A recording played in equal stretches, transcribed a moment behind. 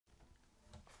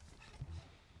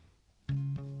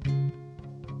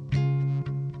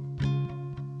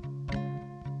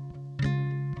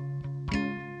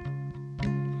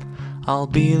I'll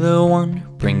be the one who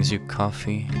brings you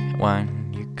coffee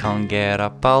when you can't get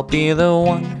up. I'll be the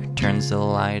one who turns the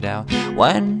light out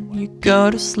when you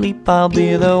go to sleep. I'll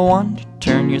be the one to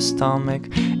turn your stomach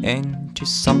into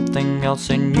something else,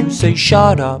 and you say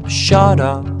shut up, shut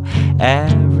up.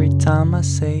 Every time I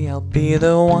say I'll be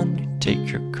the one to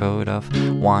take your coat off,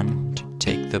 one to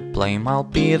take the blame. I'll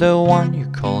be the one you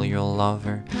call your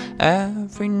lover.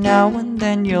 Every now and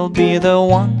then you'll be the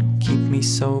one to keep me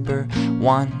sober,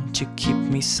 one to keep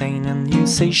me sane, and you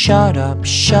say shut up,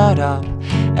 shut up.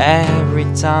 Every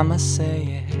time I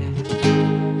say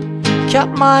it, cut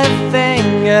my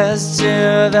fingers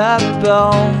to the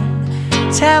bone,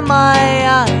 tear my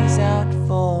eyes out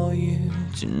for you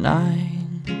tonight.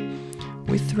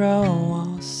 We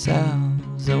throw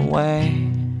ourselves away,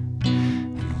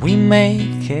 and we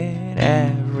make it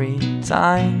every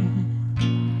time.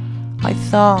 I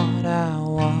thought I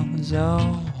was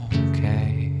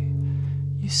okay,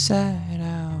 you said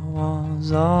I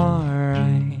was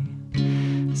alright.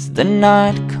 As the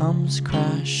night comes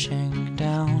crashing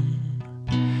down,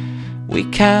 we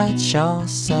catch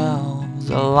ourselves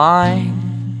a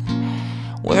line.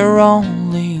 We're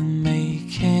only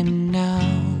making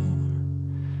out,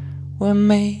 we're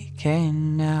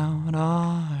making out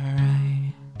alright.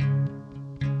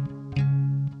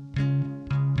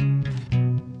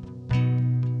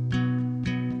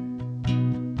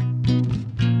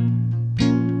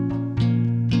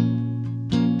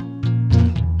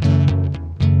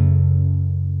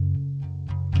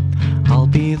 I'll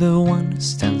be the one who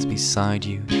stands beside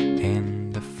you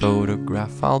in the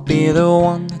photograph. I'll be the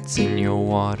one that's in your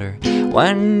water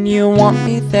when you want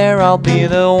me there. I'll be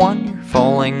the one you're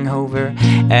falling over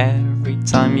every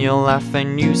time you laugh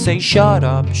and you say shut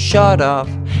up, shut up.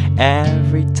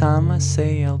 Every time I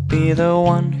say I'll be the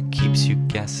one who keeps you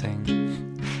guessing,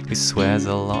 who swears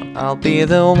a lot. I'll be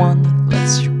the one that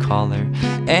lets you color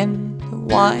in the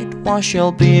whitewash.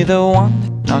 You'll be the one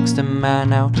that knocks the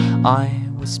man out I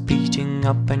was beating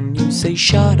up, and you say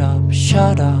shut up,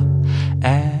 shut up.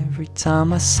 Every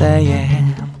time I say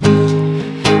it,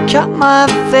 cut my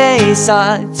face,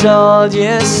 I told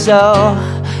you so.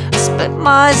 I split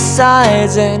my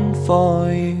sides in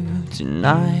for you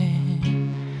tonight.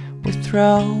 We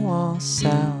throw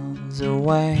ourselves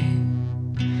away,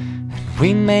 and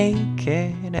we make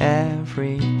it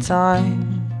every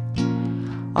time.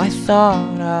 I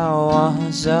thought I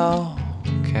was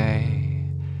okay,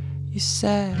 you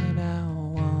said I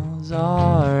was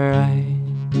alright.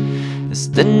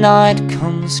 As the night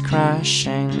comes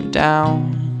crashing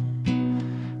down,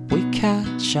 we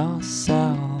catch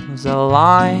ourselves a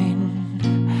line.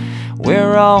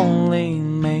 We're only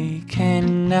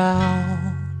making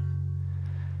out,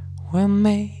 we're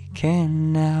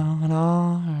making out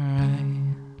alright.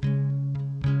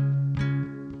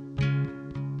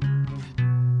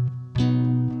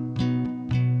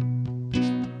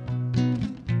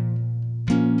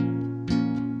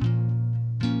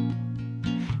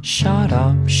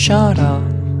 Shut up,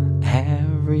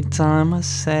 every time I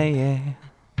say it.